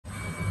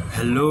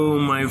Hello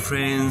my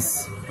friends,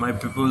 my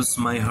people's,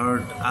 my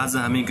heart. आज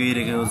हामी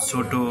गइरहेका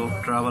छोटो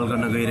ट्राभल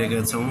गर्न गइरहेका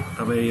छौं।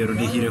 तपाईहरु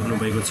देखिराख्नु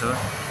भएको छ,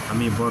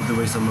 हामी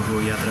बर्दुबैसम्मको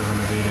यात्रा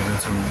गर्न गइरहेका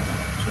छौं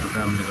छोटो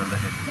कामले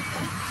गर्दाखेरि।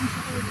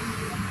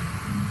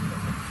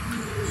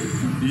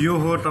 यो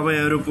हो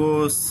तपाईहरुको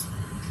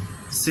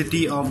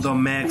city of the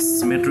max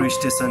metro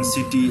station,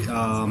 city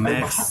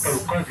max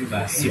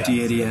city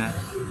area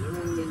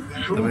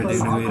तपाईहरु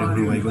देख्न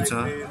गइराख्नु भएको छ।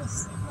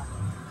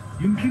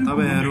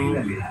 तपाईहरु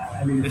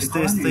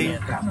यस्तै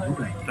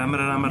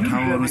राम्रा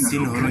ठाउँहरु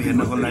सिनहरु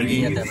हेर्नको लागि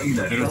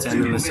मेरो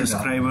च्यानललाई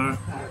सब्स्क्राइब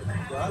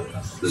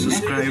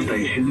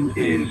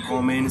एन्ड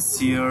कमेन्ट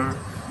शेयर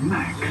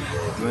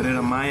गरेर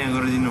माया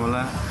गरिदिनु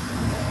होला।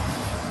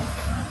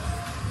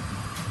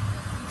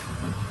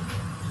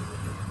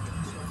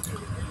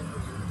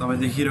 तपाई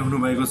देखिराख्नु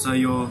भएको छ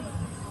यो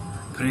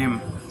फ्रेम।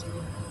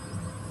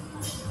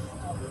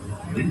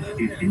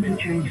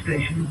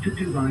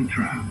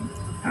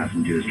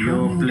 यो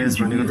प्लेस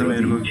भनेको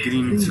तपाईहरुको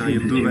ग्रीन छ, यो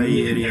दुबई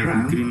एरियाको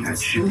ग्रीन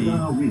सिटी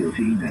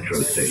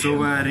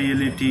सोभा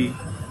reality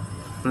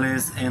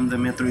place and the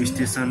metro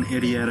station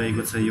area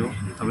रहेको छ। यो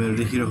तपाईहरु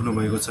देखिराख्नु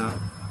भएको छ।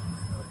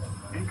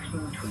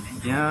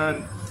 यहाँ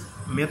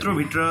मेट्रो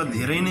भित्र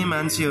धेरै नै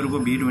मान्छेहरुको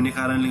भिड हुने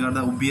कारणले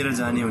गर्दा उभिएर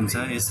जाने हुन्छ।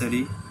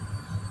 यसरी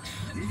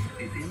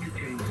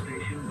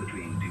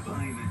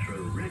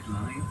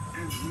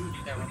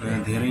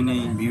धेरै नै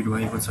भिड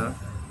भएको छ।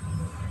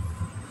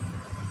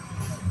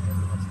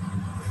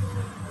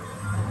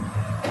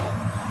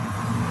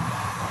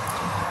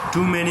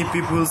 Too many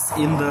peoples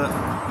in the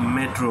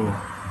metro.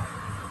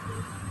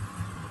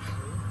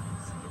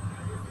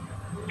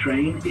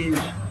 Train is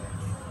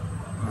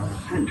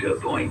center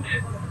point.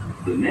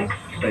 The next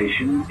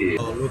station is.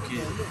 Oh, look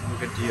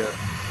at here.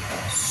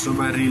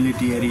 Soba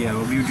reality area,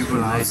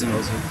 beautiful housing.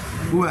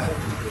 Wow,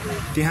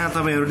 त्यहाँ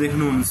तपाईहरु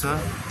देख्नुहुन्छ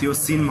त्यो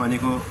सीन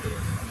भनेको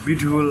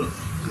ब्युटिफुल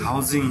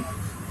हाउसिङ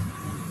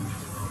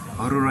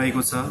हरु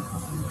रहेको छ।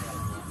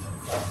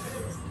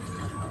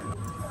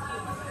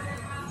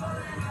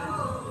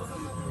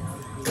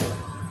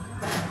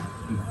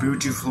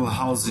 Beautiful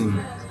housing.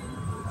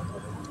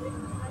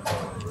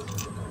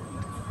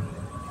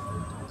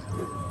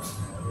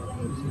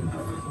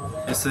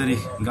 यसरी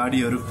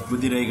गाडीहरु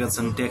कुदिरहेका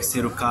छन्,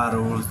 ट्याक्सीहरु,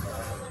 कारहरु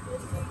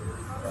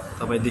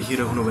तपाई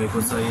देखिराख्नु भएको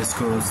छ।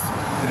 यसको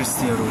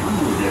दृश्यहरु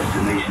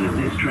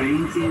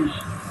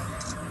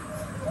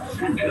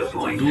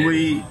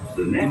दुबई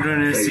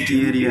इन्टरनेट सिटी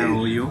एरिया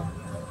हो। यो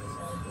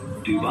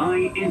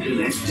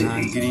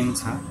ग्रीन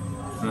छ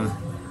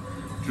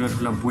र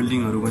ठुला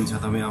बिल्डिङहरु पनि छ।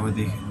 तपाई अब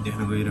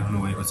देख्न गइराख्नु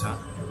भएको छ।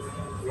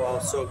 Wow,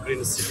 so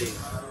green city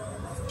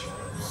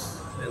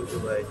in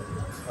Dubai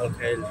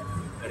अल-खैल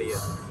area.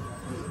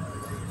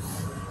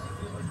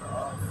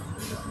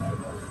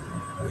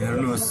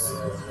 हेर्नुस्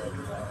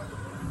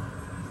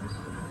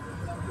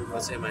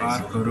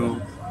पार्कहरु,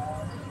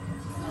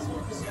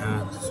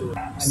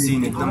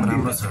 सीन एकदम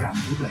राम्रो छ।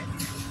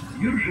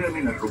 يرجى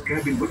من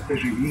الركاب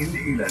المتجهين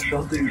إلى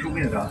شاطئ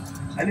جميرة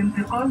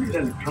الانتقال إلى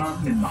الترام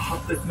من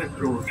محطة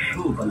مترو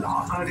شوب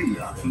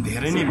العقارية.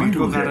 धेरै नै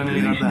भिडको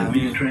कारणले गर्दा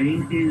हामी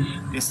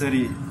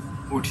यसरी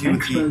उठी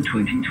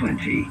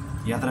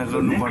यात्रा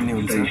गर्नुपर्ने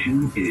हुन्छ।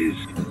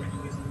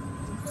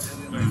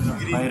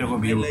 बाहिरको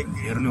भ्यू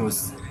हेर्नुहोस्,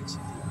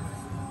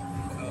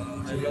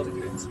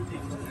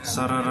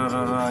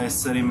 सरररर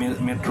यसरी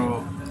मेट्रो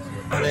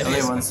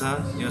ले भन्छ।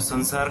 यो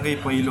संसारकै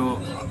पहिलो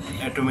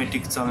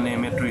अटोमेटिक चल्ने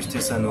मेट्रो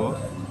स्टेशन हो।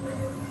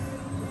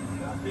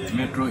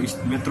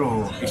 मेट्रो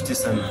हो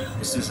स्टेशन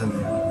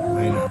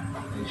हैन।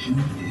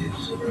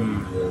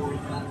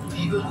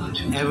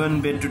 Even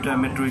बेटुटा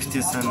metro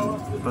station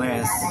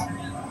place.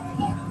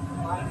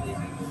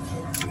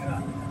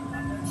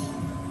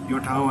 यो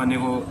ठाउँ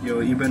भनेको यो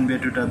इबन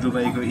बेटुटा,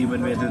 दुबईको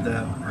इबन बेटुटा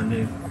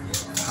भन्ने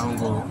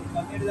ठाउँको हो।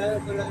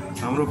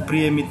 हाम्रो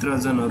प्रिय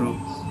मित्रजनहरु,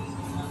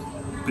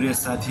 प्रिय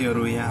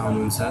साथीहरु यहाँ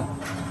हुनुहुन्छ,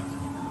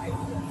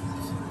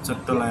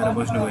 चट्ट लाएर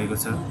बस्नु भएको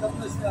छ।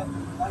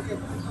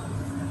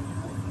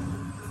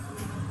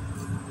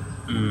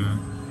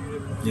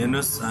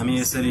 हेर्नुस्, हामी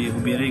यसरी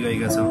उभिएरै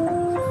गएका छौं।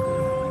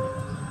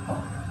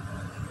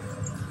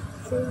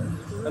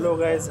 हेलो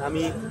गाइज,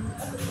 हामी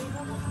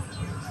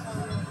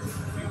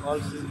अल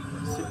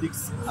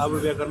सिटिक्स अबु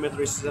बेकर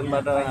मेट्रो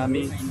स्टेशनबाट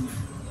हामी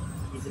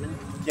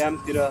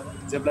क्याम्पतिर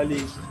जेब्लाली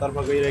तर्फ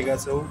गइरहेका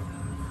छौं।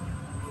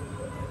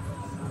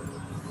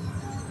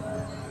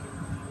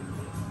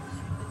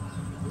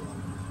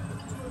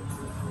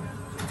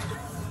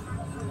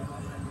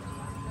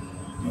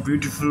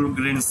 ब्युटिफुल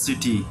ग्रीन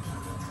सिटी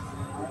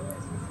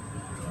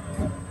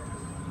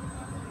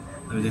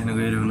देख्न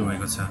गइरहनु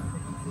भएको छ।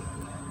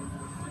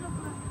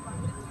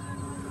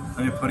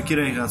 हामी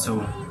फर्किरहेका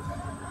छौं।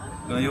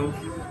 गयौं,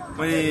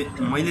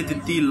 मैले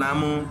त्यति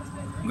लामो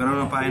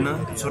गराउन पाएन।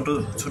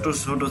 छोटो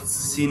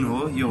सीन हो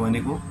यो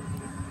भनेको।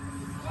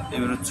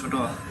 एउटा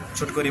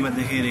छोटकरीमा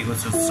देखाइरहेको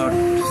छ, सर्ट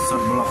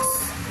ब्लक्स।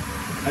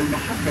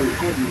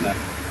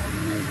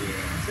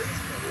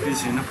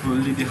 छैन,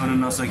 फुल्ली देखाउन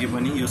नसके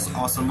पनि यो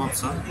असम्भव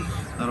छ,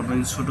 तर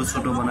पनि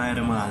छोटो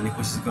बनाएर म हाल्ने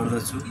कोसिस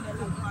गर्दछु।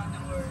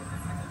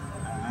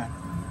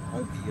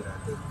 bihira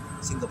to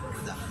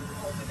Singapore na.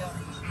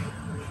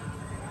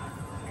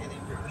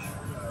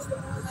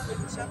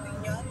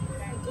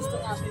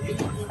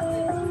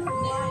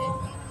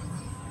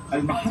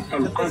 المحطة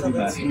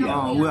القادمة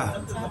هي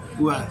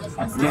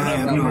त्यहाँ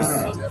हेर्नुहोस्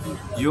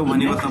यो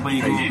भनेको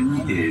तपाईको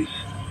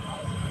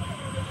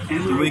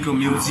दुबईको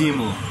म्युजियम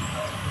हो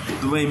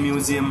दुबई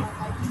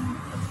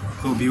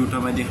म्युजियमको भ्यू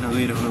तपाईँ देख्न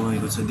गइराख्नु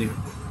भएको छ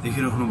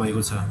देखिराख्नु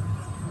भएको छ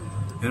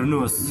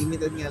हेर्नुहोस्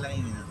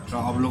र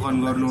अवलोकन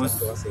गर्नुहोस्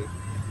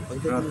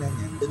र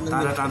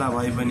टाढा टाढा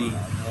भए पनि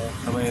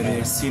तपाईहरु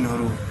यस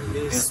सिनहरु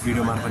यस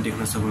भिडियो मार्फत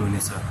देख्न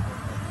सक्नुहुनेछ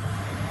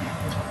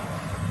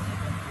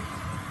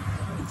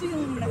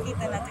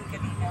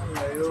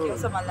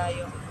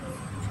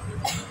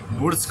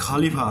बुर्ज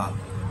खलिफा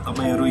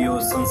तपाईहरु यो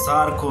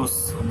संसारको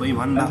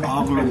सबैभन्दा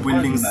अग्लो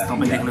बिल्डिङ्स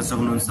तपाई देख्न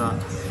सक्नुहुन्छ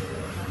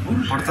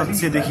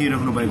प्रत्यक्ष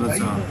देखिराख्नु भएको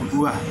छ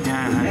उहाँ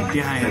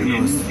त्यहाँ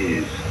हेर्नुहोस्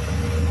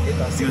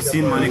यो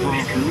सिन भनेको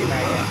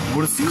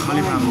बुर्ज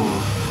खलिफाको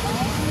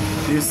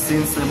This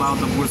scene's about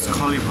the Burj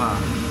Khalifa.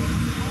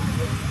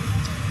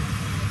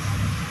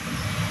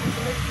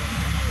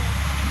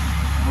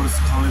 Burj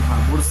Khalifa,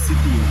 Burj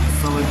City.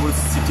 सबै Burj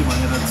City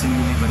भनेर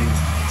चिन्ने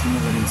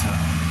गरिन्छ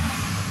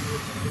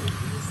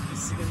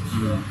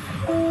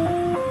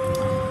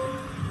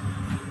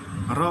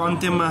र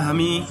अन्त्यमा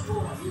हामी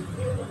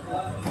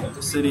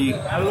यसरी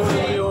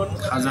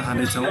खाजा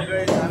खाँदैछौँ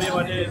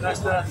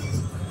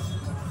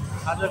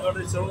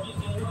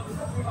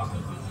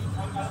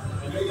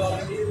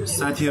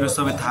साथीहरु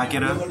सबै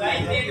थाकेर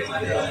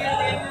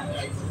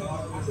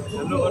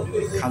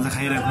खाजा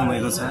खाइराख्नु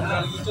भएको छ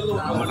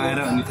भोकाएर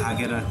अनि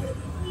थाकेर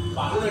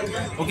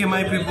Okay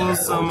my people,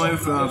 my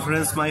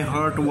friends, my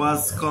heart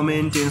was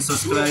comment and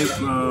subscribe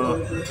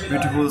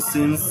beautiful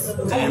scenes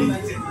and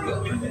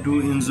do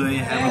enjoy.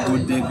 Have a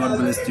good day. God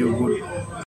bless you. Good.